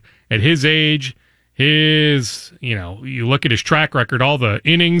end, at his age, you look at his track record, all the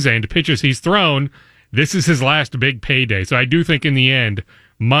innings and pitches he's thrown, this is his last big payday. So I do think in the end,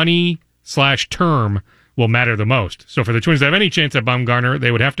 money/term will matter the most. So for the Twins to have any chance at Bumgarner,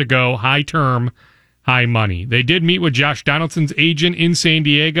 they would have to go high term, high money. They did meet with Josh Donaldson's agent in San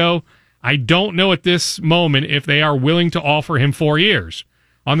Diego. I don't know at this moment if they are willing to offer him 4 years.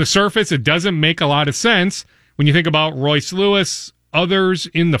 On the surface, it doesn't make a lot of sense when you think about Royce Lewis, others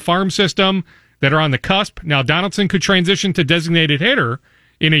in the farm system that are on the cusp. Now, Donaldson could transition to designated hitter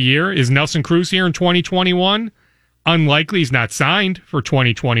in a year. Is Nelson Cruz here in 2021? Unlikely. He's not signed for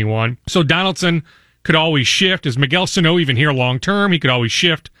 2021. So Donaldson could always shift. Is Miguel Sano even here long term? He could always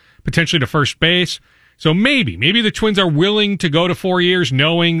shift potentially to first base. So maybe the Twins are willing to go to 4 years,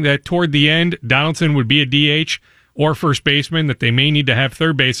 knowing that toward the end, Donaldson would be a DH or first baseman, that they may need to have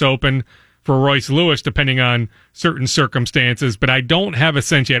third base open for Royce Lewis, depending on certain circumstances. But I don't have a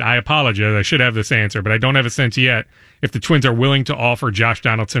sense yet. I apologize. I should have this answer, but I don't have a sense yet if the Twins are willing to offer Josh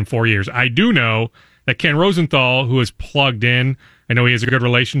Donaldson 4 years. I do know that Ken Rosenthal, who is plugged in, I know he has a good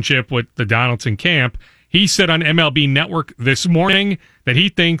relationship with the Donaldson camp. He said on MLB Network this morning that he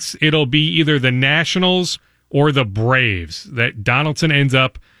thinks it'll be either the Nationals or the Braves, that Donaldson ends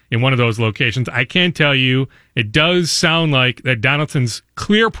up in one of those locations. I can tell you, it does sound like that Donaldson's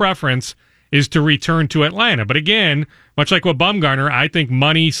clear preference is to return to Atlanta. But again, much like with Bumgarner, I think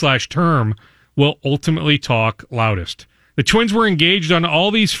money/term will ultimately talk loudest. The Twins were engaged on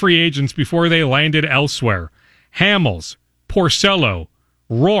all these free agents before they landed elsewhere. Hamels, Porcello,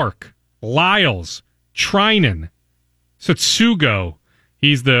 Rourke, Lyles, Trinan, Satsugo.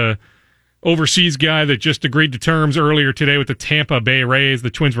 He's the overseas guy that just agreed to terms earlier today with the Tampa Bay Rays.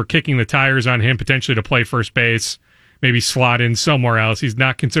 The Twins were kicking the tires on him potentially to play first base, maybe slot in somewhere else. He's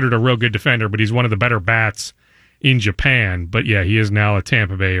not considered a real good defender, but he's one of the better bats in Japan. But yeah, he is now a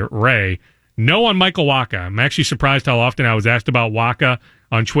Tampa Bay Ray. No on Michael Wacha. I'm actually surprised how often I was asked about Wacha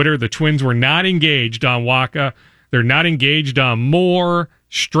on Twitter. The Twins were not engaged on Wacha. They're not engaged on Moore,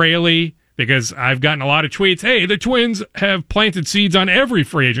 Straley, because I've gotten a lot of tweets. Hey, the Twins have planted seeds on every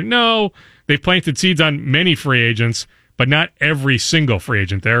free agent. No, they've planted seeds on many free agents, but not every single free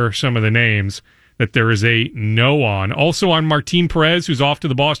agent. There are some of the names that there is a no on. Also on Martin Perez, who's off to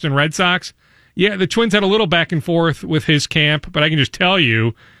the Boston Red Sox. Yeah, the Twins had a little back and forth with his camp, but I can just tell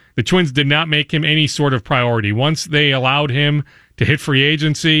you the Twins did not make him any sort of priority. Once they allowed him to hit free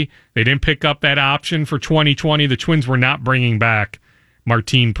agency, they didn't pick up that option for 2020. The Twins were not bringing back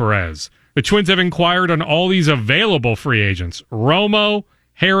Martin Perez. The Twins have inquired on all these available free agents. Romo,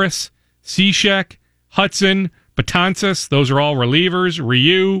 Harris, Cishek, Hudson, Betances. Those are all relievers.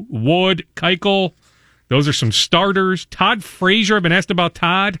 Ryu, Wood, Keuchel. Those are some starters. Todd Frazier, I've been asked about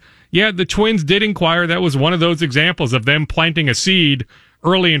Todd. Yeah, the Twins did inquire. That was one of those examples of them planting a seed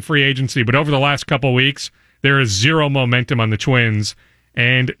early in free agency. But over the last couple of weeks, there is zero momentum on the Twins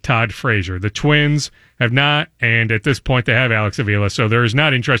and Todd Frazier. The Twins have not, and at this point they have Alex Avila, so there is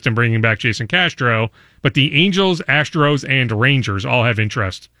not interest in bringing back Jason Castro, but the Angels, Astros, and Rangers all have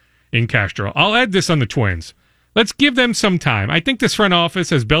interest in Castro. I'll add this on the Twins. Let's give them some time. I think this front office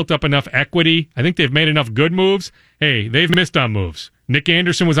has built up enough equity. I think they've made enough good moves. Hey, they've missed on moves. Nick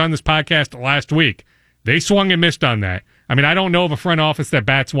Anderson was on this podcast last week. They swung and missed on that. I mean, I don't know of a front office that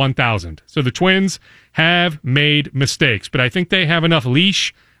bats 1,000. So the Twins have made mistakes, but I think they have enough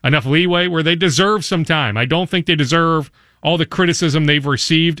leash, enough leeway where they deserve some time. I don't think they deserve all the criticism they've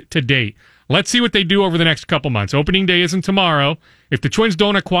received to date. Let's see what they do over the next couple months. Opening day isn't tomorrow. If the Twins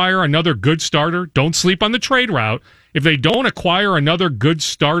don't acquire another good starter, don't sleep on the trade route. If they don't acquire another good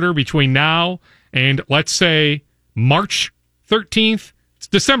starter between now and, let's say, March 13th, it's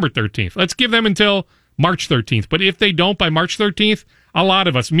December 13th. Let's give them until March 13th. But if they don't by March 13th, a lot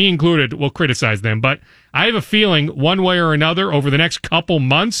of us, me included, will criticize them. But I have a feeling one way or another over the next couple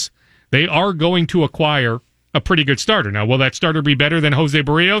months, they are going to acquire a pretty good starter. Now, will that starter be better than Jose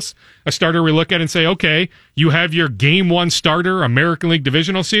Barrios? A starter we look at and say, okay, you have your Game 1 starter, American League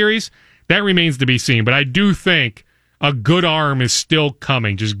Divisional Series. That remains to be seen. But I do think a good arm is still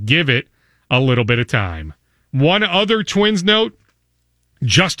coming. Just give it a little bit of time. One other Twins note,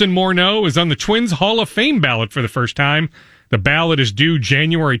 Justin Morneau is on the Twins Hall of Fame ballot for the first time. The ballot is due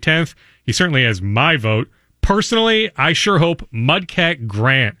January 10th. He certainly has my vote. Personally, I sure hope Mudcat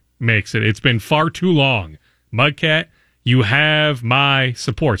Grant makes it. It's been far too long. Mudcat, you have my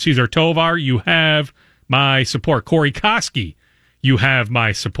support. Cesar Tovar, you have my support. Corey Koski, you have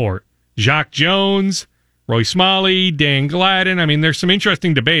my support. Jacques Jones, Roy Smalley, Dan Gladden. I mean, there's some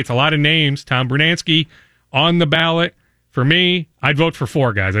interesting debates. A lot of names. Tom Brunansky on the ballot. For me, I'd vote for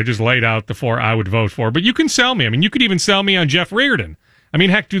 4 guys. I just laid out the 4 I would vote for. But you can sell me. I mean, you could even sell me on Jeff Reardon. I mean,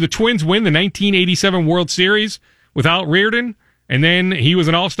 heck, do the Twins win the 1987 World Series without Reardon? And then he was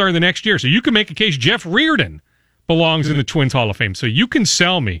an all-star the next year. So you can make a case Jeff Reardon belongs in the Twins Hall of Fame. So you can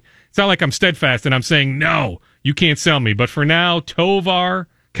sell me. It's not like I'm steadfast and I'm saying, no, you can't sell me. But for now, Tovar,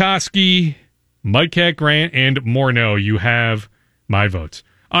 Koski, Mudcat Grant, and Morneau, you have my votes.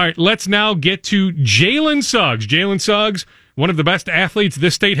 All right, let's now get to Jalen Suggs. Jalen Suggs, one of the best athletes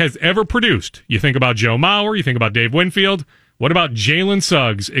this state has ever produced. You think about Joe Mauer, you think about Dave Winfield. What about Jalen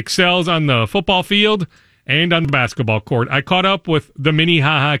Suggs? Excels on the football field and on the basketball court. I caught up with the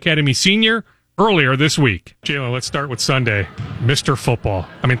Minnehaha Academy senior earlier this week. Jalen, let's start with Sunday. Mr. Football.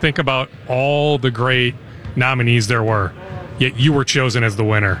 I mean, think about all the great nominees there were, yet you were chosen as the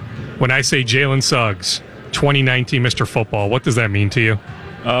winner. When I say Jalen Suggs, 2019 Mr. Football, what does that mean to you?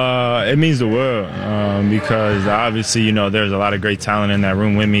 It means the world because obviously, there's a lot of great talent in that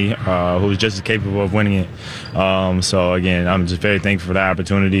room with me who's just as capable of winning it. So again, I'm just very thankful for that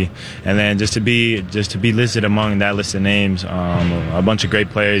opportunity, and then just to be listed among that list of names, a bunch of great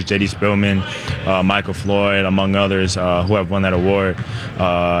players, J.D. Spillman, Michael Floyd, among others, who have won that award,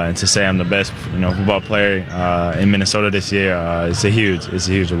 and to say I'm the best, football player in Minnesota this year, it's a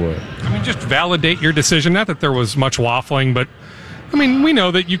huge award. I mean, just validate your decision. Not that there was much waffling, but I mean, we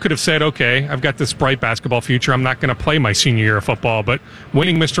know that you could have said, okay, I've got this bright basketball future. I'm not going to play my senior year of football. But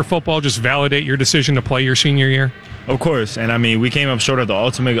winning Mr. Football, just validate your decision to play your senior year? Of course. And, I mean, we came up short of the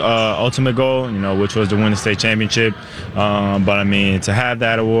ultimate goal, which was to win the state championship. But, I mean, to have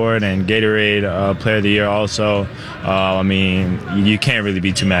that award and Gatorade Player of the Year also, I mean, you can't really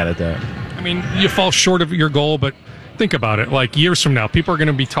be too mad at that. I mean, you fall short of your goal, but think about it. Like, years from now, people are going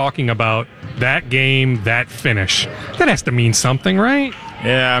to be talking about that game, that finish. That has to mean something, right?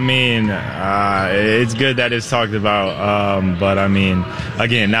 Yeah, I mean, it's good that it's talked about, but I mean,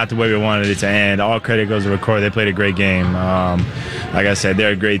 again, not the way we wanted it to end. All credit goes to Record. They played a great game. Like I said,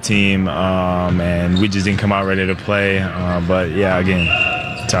 they're a great team, and we just didn't come out ready to play. But yeah, again,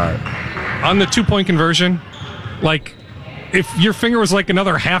 tired. On the 2-point conversion, like, if your finger was like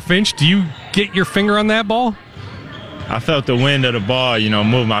another half inch, do you get your finger on that ball? I felt the wind of the ball,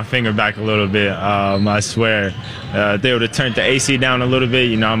 move my finger back a little bit. I swear, if they would have turned the AC down a little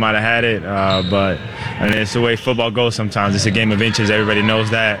bit, I might have had it. But I mean, it's the way football goes sometimes. It's a game of inches. Everybody knows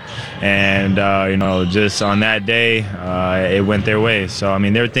that. And, just on that day, it went their way. So, I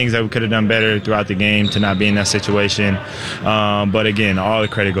mean, there were things that we could have done better throughout the game to not be in that situation. But, again, all the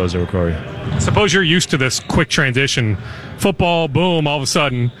credit goes to Rocoria. Suppose you're used to this quick transition. Football, boom, all of a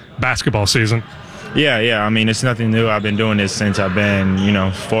sudden, basketball season. Yeah. I mean, it's nothing new. I've been doing this since I've been,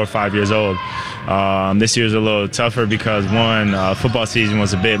 4 or 5 years old. This year's a little tougher because, one, football season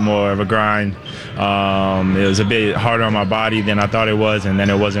was a bit more of a grind. It was a bit harder on my body than I thought it was, and then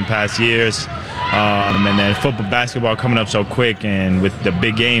it was in past years. And then basketball coming up so quick, and with the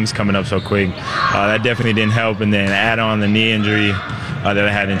big games coming up so quick, that definitely didn't help. And then add on the knee injury that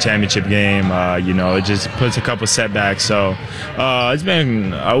I had in championship game, it just puts a couple setbacks. So it's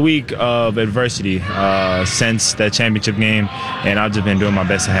been a week of adversity since that championship game, and I've just been doing my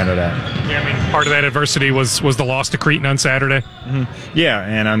best to handle that. Yeah, I mean, part of that adversity was the loss to Cretan on Saturday. Mm-hmm. Yeah,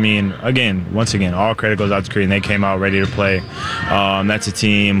 and I mean, once again, all credit goes out to Cretan. They came out ready to play. That's a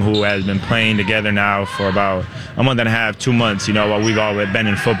team who has been playing together now for about a month and a half, 2 months, while we've all been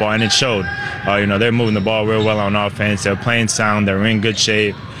in football, and it showed. They're moving the ball real well on offense. They're playing sound. They're in good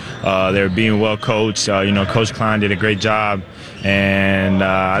shape. They're being well coached. Coach Klein did a great job, and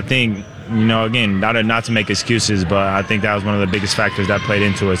I think, again, not to make excuses, but I think that was one of the biggest factors that played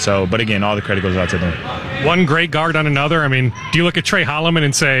into it. So, but again, all the credit goes out to them. One great guard on another. I mean, do you look at Trey Holloman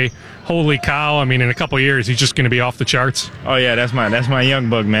and say, holy cow, I mean, in a couple of years, he's just going to be off the charts? Oh, yeah, that's my young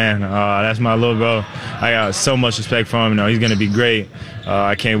buck, man. That's my little bro. I got so much respect for him. He's going to be great.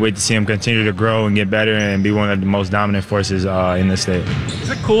 I can't wait to see him continue to grow and get better and be one of the most dominant forces in the state. Is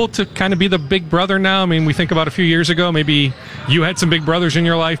it cool to kind of be the big brother now? I mean, we think about a few years ago, maybe you had some big brothers in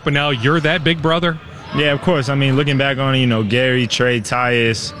your life, but now you're that big brother? Yeah, of course. I mean, looking back on it, Gary, Trey,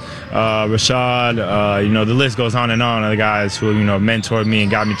 Tyus, Rashad, the list goes on and on of the guys who, mentored me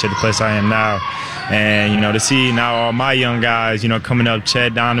and got me to the place I am now. And, to see now all my young guys, coming up,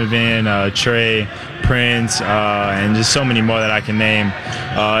 Chet Donovan, Trey, Prince, and just so many more that I can name.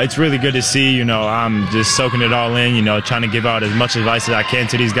 It's really good to see, I'm just soaking it all in, trying to give out as much advice as I can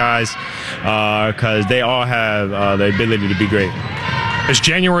to these guys because they all have the ability to be great. It's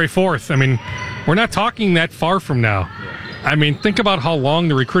January 4th. I mean, we're not talking that far from now. I mean, think about how long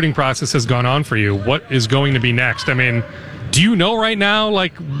the recruiting process has gone on for you. What is going to be next? I mean, do you know right now,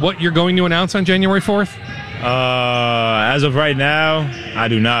 like, what you're going to announce on January 4th? As of right now, I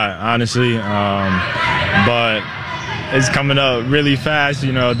do not, honestly. But it's coming up really fast,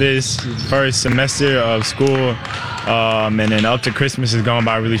 this first semester of school. And then up to Christmas is going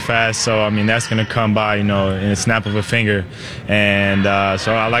by really fast. So, I mean, that's going to come by, in a snap of a finger. And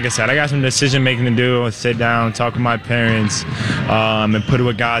so, like I said, I got some decision-making to do. I'll sit down, talk with my parents, and put it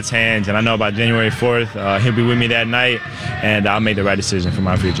with God's hands. And I know by January 4th, he'll be with me that night, and I'll make the right decision for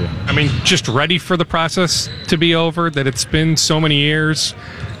my future. I mean, just ready for the process to be over, that it's been so many years.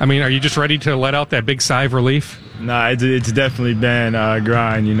 I mean, are you just ready to let out that big sigh of relief? Nah, it's definitely been a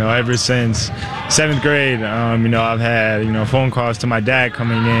grind, ever since 7th grade. I've had, phone calls to my dad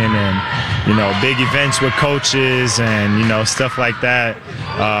coming in and, big events with coaches and, stuff like that,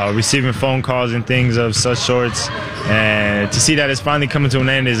 receiving phone calls and things of such sorts. And to see that it's finally coming to an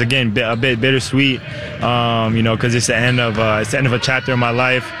end is, again, a bit bittersweet, because it's the end of a chapter in my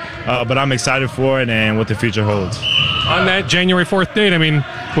life. But I'm excited for it and what the future holds. On that January 4th date, I mean,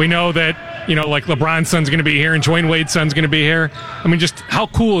 we know that, like LeBron's son's going to be here and Dwayne Wade's son's going to be here. I mean, just how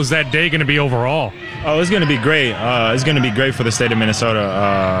cool is that day going to be overall? Oh, it's going to be great. It's going to be great for the state of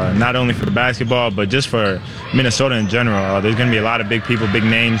Minnesota, not only for the basketball, but just for Minnesota in general. There's going to be a lot of big people, big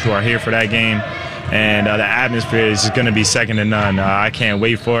names who are here for that game. And the atmosphere is going to be second to none. I can't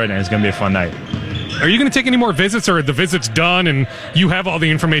wait for it, and it's going to be a fun night. Are you going to take any more visits, or are the visits done and you have all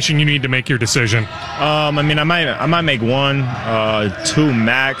the information you need to make your decision? I might make 1, 2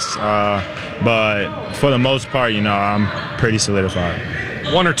 max, but for the most part, I'm pretty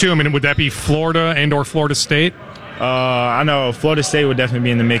solidified. 1 or 2, I mean, would that be Florida and or Florida State? I know Florida State would definitely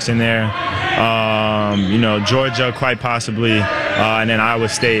be in the mix in there. Georgia quite possibly, and then Iowa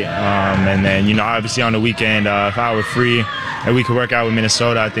State. And then, obviously on the weekend, if I were free and we could work out with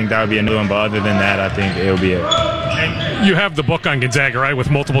Minnesota, I think that would be a new one. But other than that, I think it'll be it. And you have the book on Gonzaga, right, with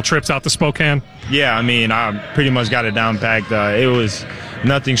multiple trips out to Spokane? Yeah, I pretty much got it down packed. It was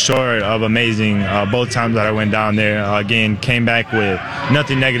nothing short of amazing both times that I went down there. Again, came back with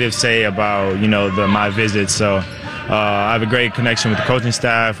nothing negative to say about, my visit. So I have a great connection with the coaching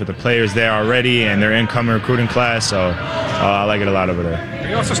staff, with the players there already, and their incoming recruiting class. So I like it a lot over there. Are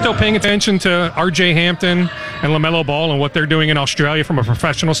you also still paying attention to R.J. Hampton and LaMelo Ball and what they're doing in Australia from a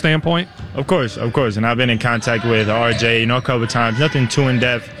professional standpoint? Of course. And I've been in contact with R.J., a couple of times. Nothing too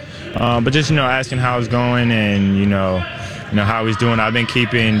in-depth, but just, asking how it's going and, how he's doing. I've been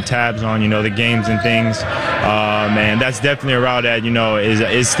keeping tabs on, the games and things. And that's definitely a route that,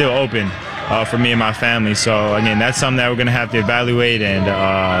 is still open for me and my family. So, again, that's something that we're going to have to evaluate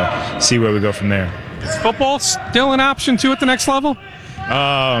and see where we go from there. Is football still an option, too, at the next level?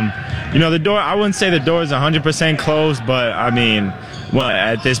 The door, I wouldn't say the door is 100% closed, but,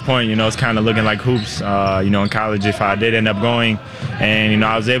 at this point, it's kind of looking like hoops, in college if I did end up going. And,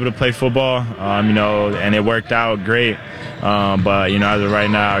 I was able to play football, and it worked out great. But, as of right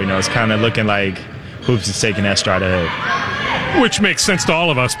now, it's kind of looking like hoops is taking that stride ahead. Which makes sense to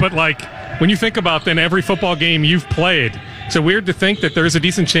all of us. But, when you think about then every football game you've played, is it weird to think that there's a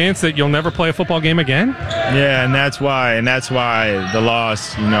decent chance that you'll never play a football game again? Yeah, and that's why the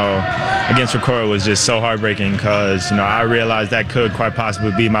loss, against Record was just so heartbreaking because, I realized that could quite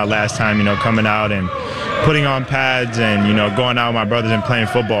possibly be my last time, coming out and putting on pads and, going out with my brothers and playing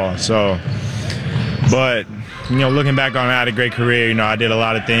football. So, but looking back on it, I had a great career. I did a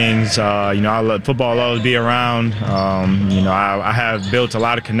lot of things. I love football. I'll always be around. I have built a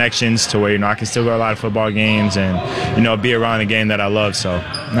lot of connections to where, I can still go to a lot of football games and, be around the game that I love. So,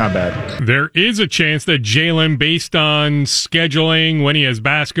 not bad. There is a chance that Jalen, based on scheduling when he has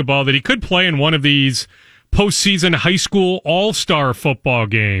basketball, that he could play in one of these postseason high school all-star football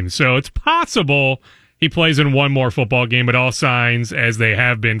games. So, it's possible he plays in one more football game, but all signs, as they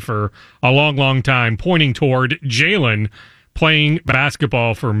have been for a long, long time, pointing toward Jalen playing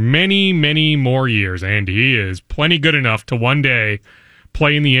basketball for many, many more years. And he is plenty good enough to one day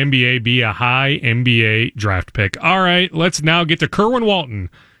play in the NBA, be a high NBA draft pick. All right, let's now get to Kerwin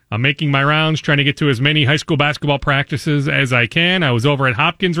Walton. I'm making my rounds, trying to get to as many high school basketball practices as I can. I was over at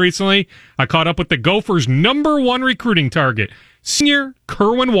Hopkins recently. I caught up with the Gophers' #1 recruiting target, senior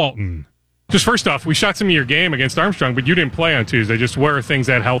Kerwin Walton. Just first off, we shot some of your game against Armstrong, but you didn't play on Tuesday. Just where are things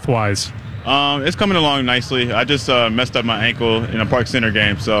at health-wise? It's coming along nicely. I just messed up my ankle in a Park Center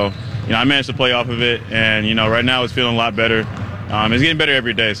game, so I managed to play off of it, and right now it's feeling a lot better. It's getting better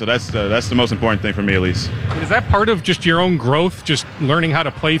every day, so that's the most important thing for me, at least. Is that part of just your own growth, just learning how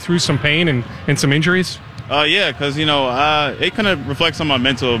to play through some pain and some injuries? Yeah, because it kind of reflects on my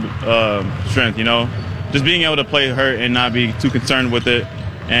mental strength. Just being able to play hurt and not be too concerned with it.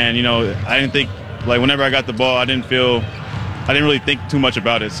 And, I didn't think, whenever I got the ball, I didn't really think too much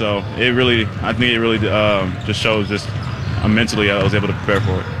about it. So I think it really just shows mentally I was able to prepare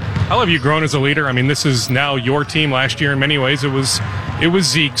for it. How have you grown as a leader? I mean, this is now your team. Last year, in many ways, it was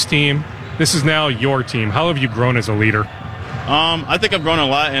Zeke's team. This is now your team. How have you grown as a leader? I think I've grown a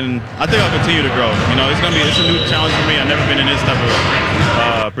lot, and I think I'll continue to grow. It's a new challenge for me. I've never been in this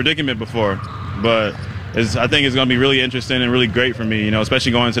type of predicament before. But I think it's going to be really interesting and really great for me,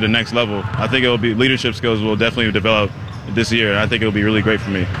 especially going to the next level. I think leadership skills will definitely develop this year, and I think it'll be really great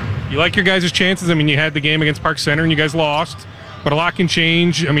for me. You like your guys' chances? I mean, you had the game against Park Center and you guys lost, but a lot can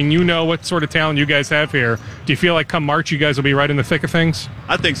change. I mean, what sort of talent you guys have here. Do you feel like come March you guys will be right in the thick of things?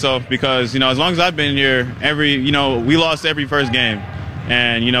 I think so because, as long as I've been here, we lost every first game.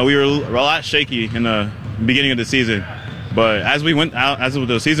 And, you know, we were a lot shaky in the beginning of the season. But as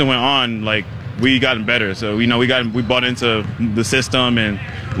the season went on, like, we gotten better. So, you know, we bought into the system and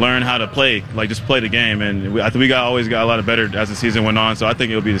learned how to play, like, just play the game. And I think we always got a lot better as the season went on. So I think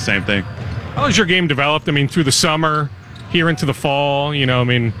it'll be the same thing. How has your game developed? I mean, through the summer, here into the fall, you know, I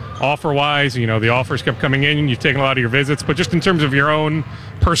mean, offer-wise, you know, the offers kept coming in, you've taken a lot of your visits, but just in terms of your own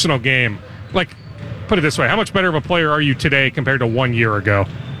personal game, like, put it this way, how much better of a player are you today compared to 1 year ago?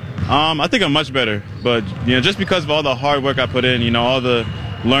 I think I'm much better, but, you know, just because of all the hard work I put in, you know, all the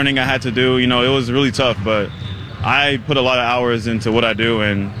learning I had to do, you know, it was really tough, but I put a lot of hours into what I do,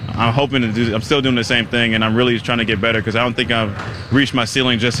 and I'm still doing the same thing, and I'm really trying to get better because I don't think I've reached my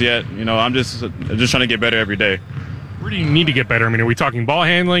ceiling just yet. You know, I'm just trying to get better every day. Where do you need to get better? I mean, are we talking ball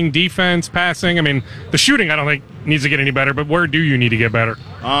handling, defense, passing? I mean, the shooting I don't think needs to get any better, but where do you need to get better?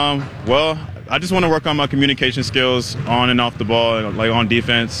 Well, I just want to work on my communication skills on and off the ball, like on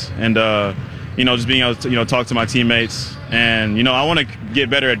defense, and you know, just being able to, you know, talk to my teammates. And, you know, I want to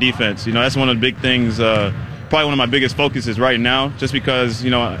get better at defense. You know, that's one of the big things, probably one of my biggest focuses right now, just because, you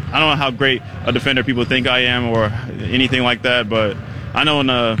know, I don't know how great a defender people think I am or anything like that, but I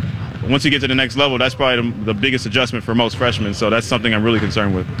know once you get to the next level, that's probably the biggest adjustment for most freshmen, so that's something I'm really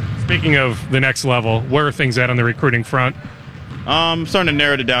concerned with. Speaking of the next level, where are things at on the recruiting front? I'm starting to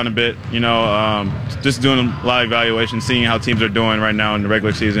narrow it down a bit, you know, just doing a lot of evaluation, seeing how teams are doing right now in the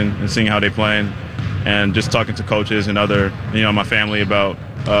regular season and seeing how they're playing, and just talking to coaches and other, you know, my family about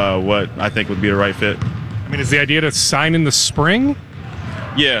what I think would be the right fit. I mean, is the idea to sign in the spring?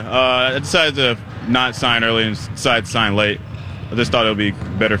 Yeah, I decided to not sign early and decided to sign late. I just thought it would be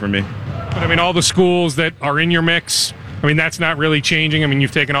better for me. But, I mean, all the schools that are in your mix, I mean, that's not really changing. I mean,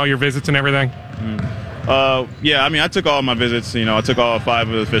 you've taken all your visits and everything? Yeah, I mean, I took all my visits. You know, I took all 5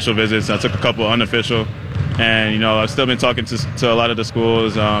 of the official visits. I took a couple unofficial. And, you know, I've still been talking to a lot of the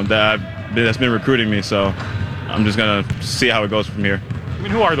schools that's been recruiting me. So I'm just going to see how it goes from here. I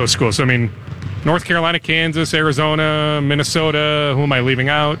mean, who are those schools? I mean, North Carolina, Kansas, Arizona, Minnesota. Who am I leaving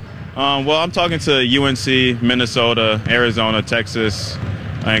out? Well, I'm talking to UNC, Minnesota, Arizona, Texas,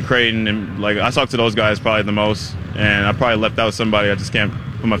 and Creighton. And, like, I talked to those guys probably the most. And I probably left out somebody. I just can't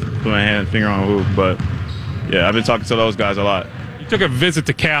put my finger on who. But, yeah, I've been talking to those guys a lot. You took a visit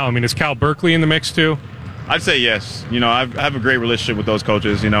to Cal. I mean, is Cal Berkeley in the mix too? I'd say yes. You know, I have a great relationship with those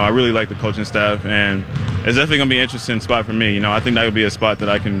coaches. You know, I really like the coaching staff. And it's definitely going to be an interesting spot for me. You know, I think that would be a spot that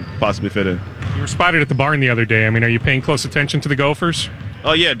I can possibly fit in. You were spotted at the barn the other day. I mean, are you paying close attention to the Gophers?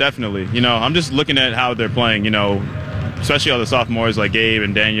 Oh, yeah, definitely. You know, I'm just looking at how they're playing, you know, especially all the sophomores like Gabe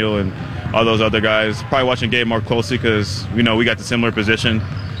and Daniel and all those other guys. Probably watching Gabe more closely because, you know, we got the similar position.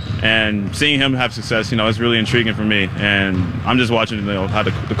 And seeing him have success, you know, it's really intriguing for me. And I'm just watching, you know, how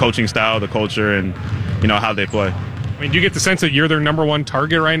the coaching style, the culture, and, you know, how they play. I mean, do you get the sense that you're their number one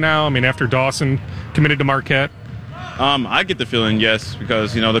target right now? I mean, after Dawson committed to Marquette? I get the feeling, yes,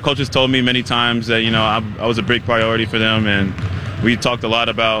 because, you know, the coaches told me many times that, you know, I was a big priority for them. And we talked a lot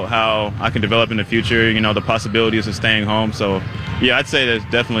about how I can develop in the future, you know, the possibilities of staying home. So, yeah, I'd say that's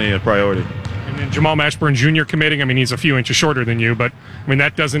definitely a priority. And then Jamal Mashburn Jr. committing, I mean, he's a few inches shorter than you, but, I mean,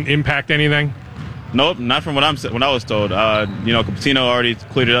 that doesn't impact anything? Nope, not from what I was told. You know, Capitino already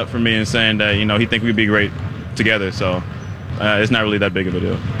cleared it up for me and saying that, you know, he think we'd be great together. So it's not really that big of a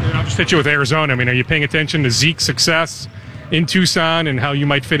deal. And I'll just hit you with Arizona. I mean, are you paying attention to Zeke's success in Tucson and how you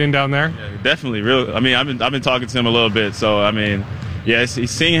might fit in down there? Yeah, definitely. I mean, I've been talking to him a little bit. So, I mean, yeah,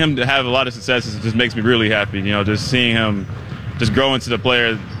 seeing him to have a lot of successes just makes me really happy. You know, just seeing him just grow into the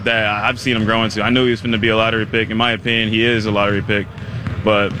player that I've seen him grow into. I knew he was going to be a lottery pick. In my opinion, he is a lottery pick.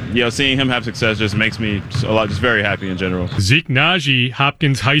 But, you know, seeing him have success just makes me just very happy in general. Zeke Najee,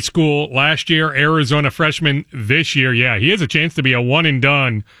 Hopkins High School last year, Arizona freshman this year. Yeah, he has a chance to be a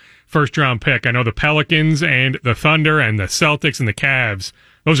one-and-done first-round pick. I know the Pelicans and the Thunder and the Celtics and the Cavs,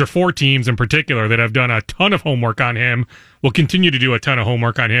 those are 4 teams in particular that have done a ton of homework on him, will continue to do a ton of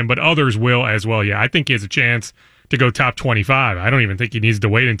homework on him, but others will as well. Yeah, I think he has a chance to go top 25. I don't even think he needs to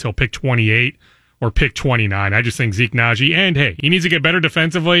wait until pick 28 or pick 29. I just think Zeke Najee, and hey, he needs to get better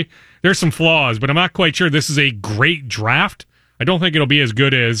defensively. There's some flaws, but I'm not quite sure this is a great draft. I don't think it'll be as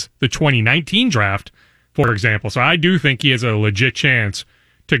good as the 2019 draft, for example. So I do think he has a legit chance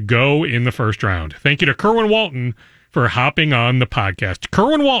to go in the first round. Thank you to Kerwin Walton for hopping on the podcast.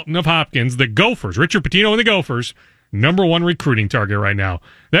 Kerwin Walton of Hopkins, the Gophers, Richard Pitino and the Gophers, number 1 recruiting target right now.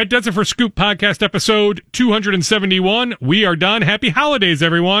 That does it for Scoop Podcast episode 271. We are done. Happy holidays,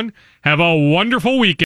 everyone. Have a wonderful weekend.